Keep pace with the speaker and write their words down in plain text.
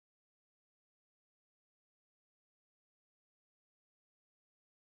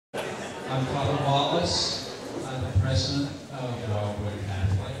I'm Father Wallace. I'm the president of Wildwood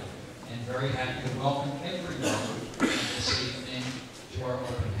Catholic, and very happy to welcome everyone this evening to our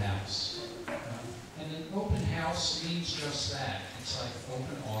open house. And an open house means just that. It's like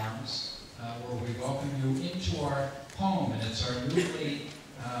open arms, where we welcome you into our home, and it's our newly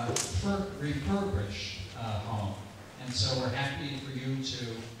refurbished home. And so we're happy for you to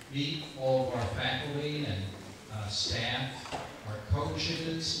meet all of our faculty and staff, our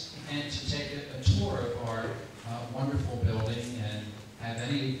coaches, and to take a tour of our wonderful building and have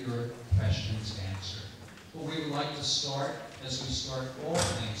any of your questions answered. Well, we would like to start, as we start all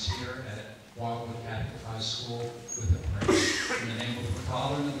things here at Wildwood Catholic High School, with a prayer. In the name of the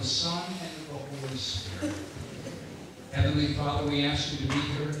Father, and of the Son, and of the Holy Spirit. Heavenly Father, we ask you to be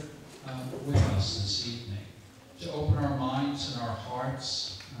here with us this evening, to open our minds and our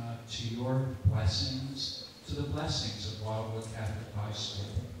hearts to your blessings, to the blessings of Wildwood Catholic High School,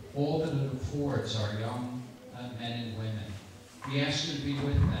 all that it affords our young men and women. We ask you to be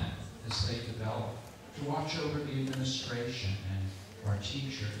with them as they develop, to watch over the administration and our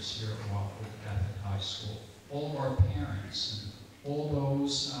teachers here at Wildwood Catholic High School, all of our parents, and all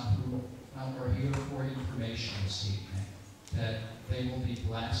those who are here for information this evening, that they will be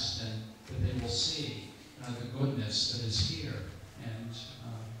blessed and that they will see the goodness that is here, and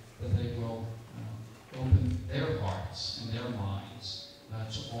that they will open their hearts and their minds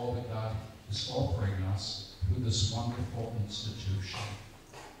to all that God is offering us through this wonderful institution.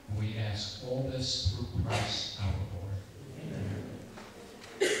 And we ask all this through Christ our Lord.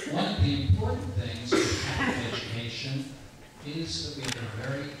 Amen. One of the important things with Catholic education is that we have a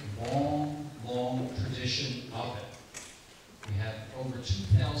very long tradition of it. We have over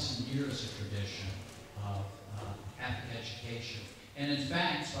 2,000 years of tradition of Catholic education. And in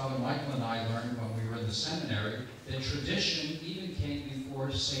fact, Father Michael and I learned when we were in the seminary that tradition even came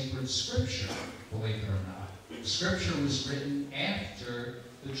before sacred scripture, believe it or not. Scripture was written after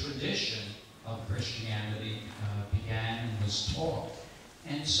the tradition of Christianity began and was taught.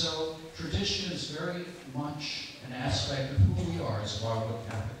 And so tradition is very much an aspect of who we are as Wildwood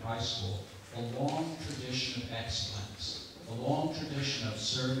Catholic High School, a long tradition of excellence, a long tradition of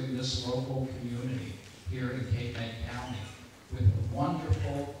serving this local community here in Cape May County, with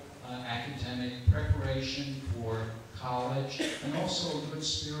wonderful academic preparation for college, and also a good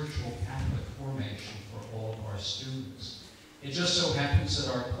spiritual Catholic formation for all of our students. It just so happens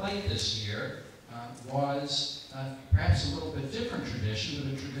that our play this year was perhaps a little bit different tradition,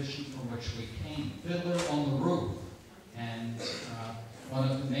 but a tradition from which we came, Fiddler on the Roof. And one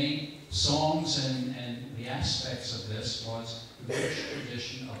of the main songs and the aspects of this was the rich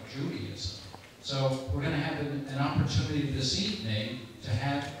tradition of Judaism. So we're going to have an opportunity this evening to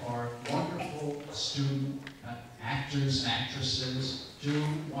have our wonderful student actors and actresses do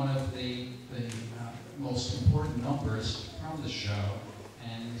one of the most important numbers from the show.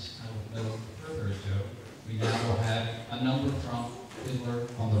 And with no further ado, we now will have a number from Fiddler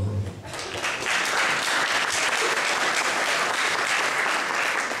on the Roof.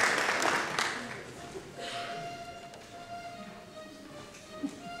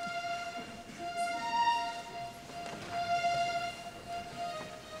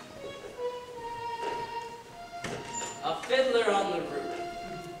 Fiddler on the Roof.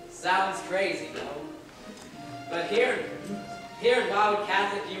 Sounds crazy, no? But here at Wildwood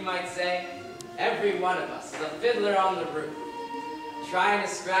Catholic, you might say, every one of us is a fiddler on the roof, trying to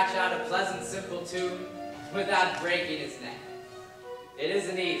scratch out a pleasant, simple tune without breaking its neck. It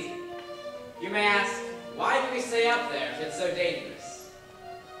isn't easy. You may ask, why do we stay up there if it's so dangerous?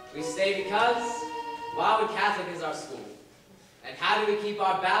 We stay because Wildwood Catholic is our school. And how do we keep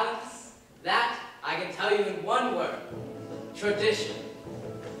our balance? That I can tell you in one word. Tradition.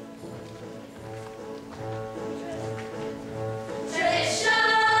 Tradition,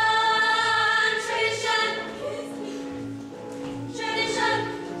 tradition, tradition,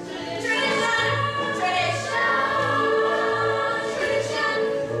 tradition,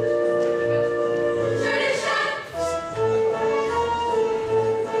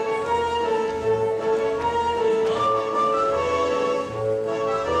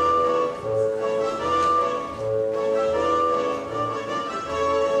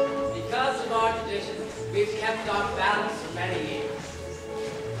 Our balance for many years.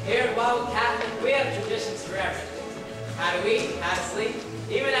 Here at Wildwood Catholic, we have traditions for everything. How to eat, how to sleep,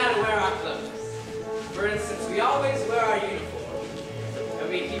 even how to wear our clothes. For instance, we always wear our uniform, and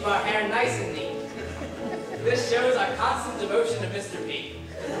we keep our hair nice and neat. This shows our constant devotion to Mr. P.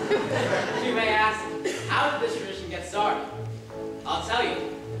 You may ask, how did this tradition get started? I'll tell you.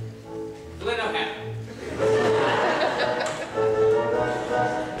 Flynn O'Hara.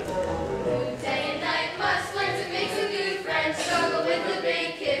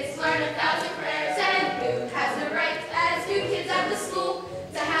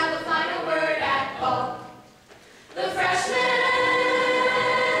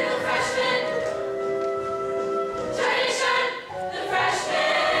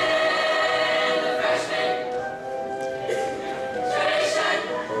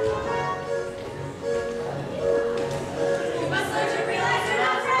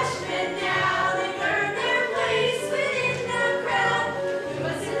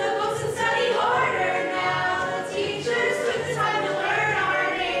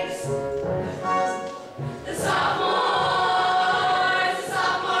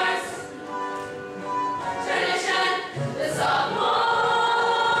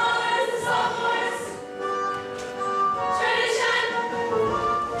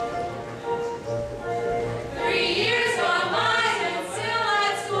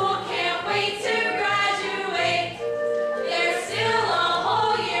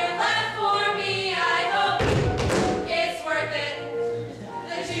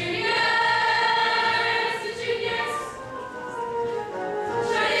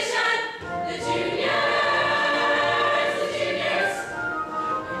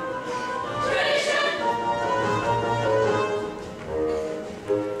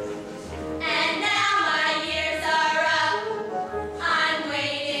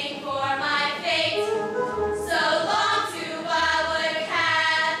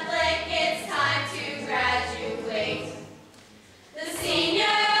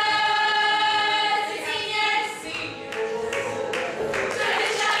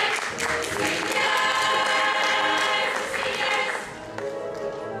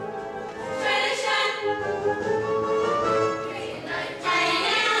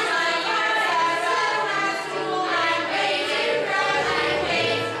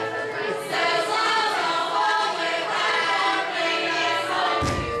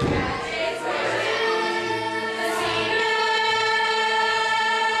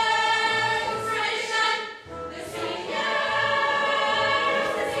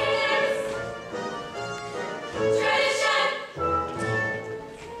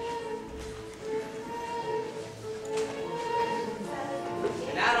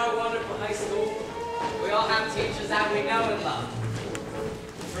 all have teachers that we know and love.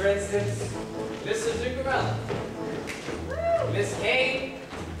 For instance, Mr. Zuccarello, Miss Kane,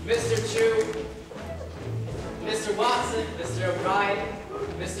 Mr. Chu, Mr. Watson, Mr. O'Brien,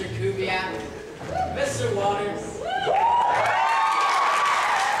 Mr. Kubiak, Mr. Waters.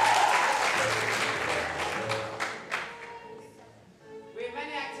 We have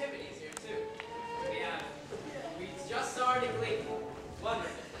many activities here too. We just started Glee. Wonderful.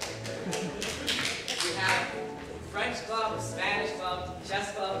 We have French club, Spanish club,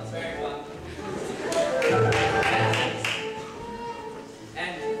 chess club, it's very fun.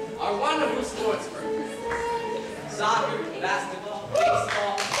 And our wonderful sports group. Soccer, basketball,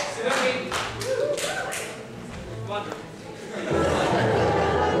 baseball, swimming. Wonderful.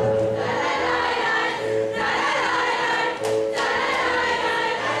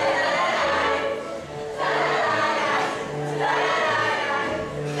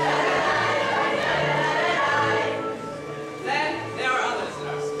 Then there are others in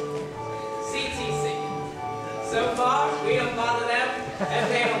our school. CTC. So far, we don't bother them,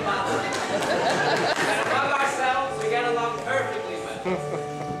 and they don't bother us. And among ourselves, we get along perfectly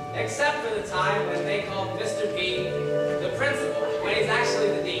well. Except for the time when they called Mr. B the principal, when he's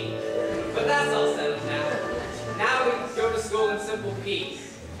actually the dean. But that's all settled now. Now we go to school in simple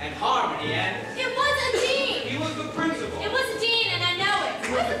peace and harmony and... It was a dean! He was the principal. It was a dean, and I know it.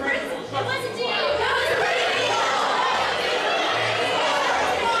 He was the principal. It was a dean. It was a dean.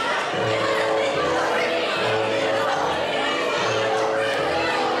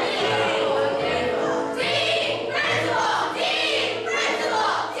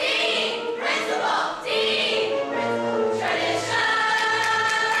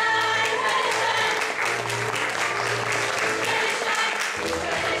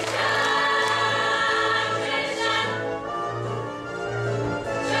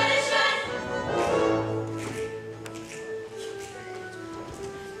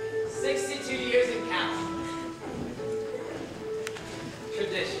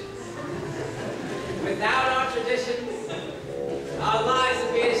 Without our traditions, our lives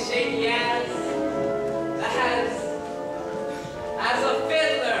would be as shaky as a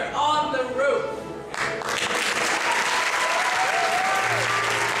fiddler on the roof.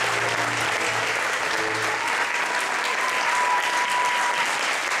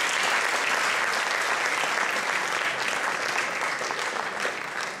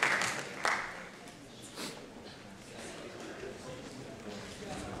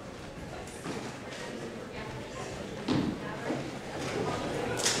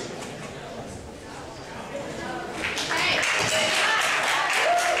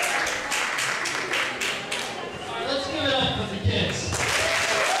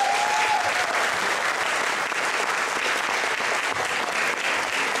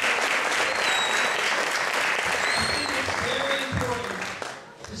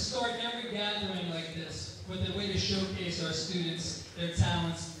 With a way to showcase our students, their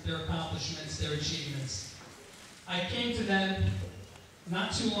talents, their accomplishments, their achievements. I came to them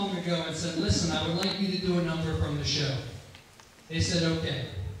not too long ago and said, listen, I would like you to do a number from the show. They said, okay.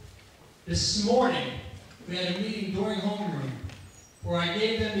 This morning, we had a meeting during homeroom where I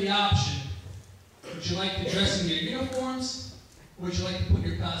gave them the option, would you like to dress in your uniforms, or would you like to put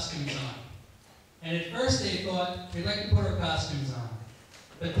your costumes on? And at first they thought, we'd like to put our costumes on.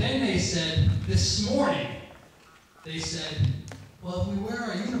 But then they said, this morning, they said, well, if we wear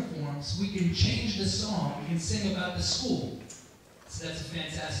our uniforms, we can change the song, we can sing about the school. So that's a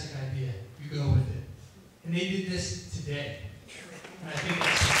fantastic idea. You go with it. And they did this today. And I think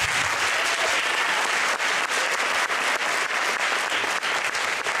that's...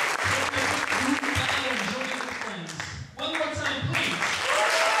 One more time, please.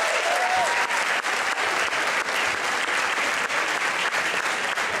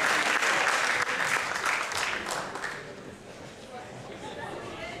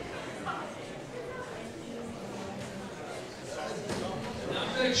 I'm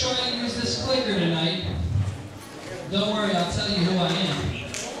going to try and use this clicker tonight. Don't worry, I'll tell you who I am.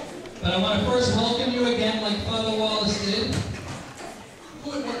 But I want to first welcome you again like Father Wallace did.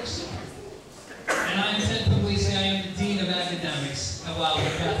 Oh, it works. And I am Ted Puglisi. I am the Dean of Academics at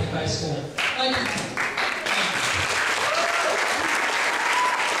Wildwood Catholic High School. Thank you.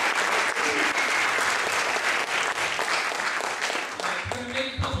 We're going to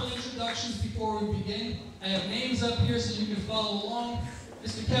make a couple introductions before we begin. I have names up here so you can follow along.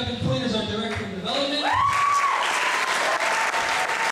 Mr. Kevin Quinn is our Director of Development.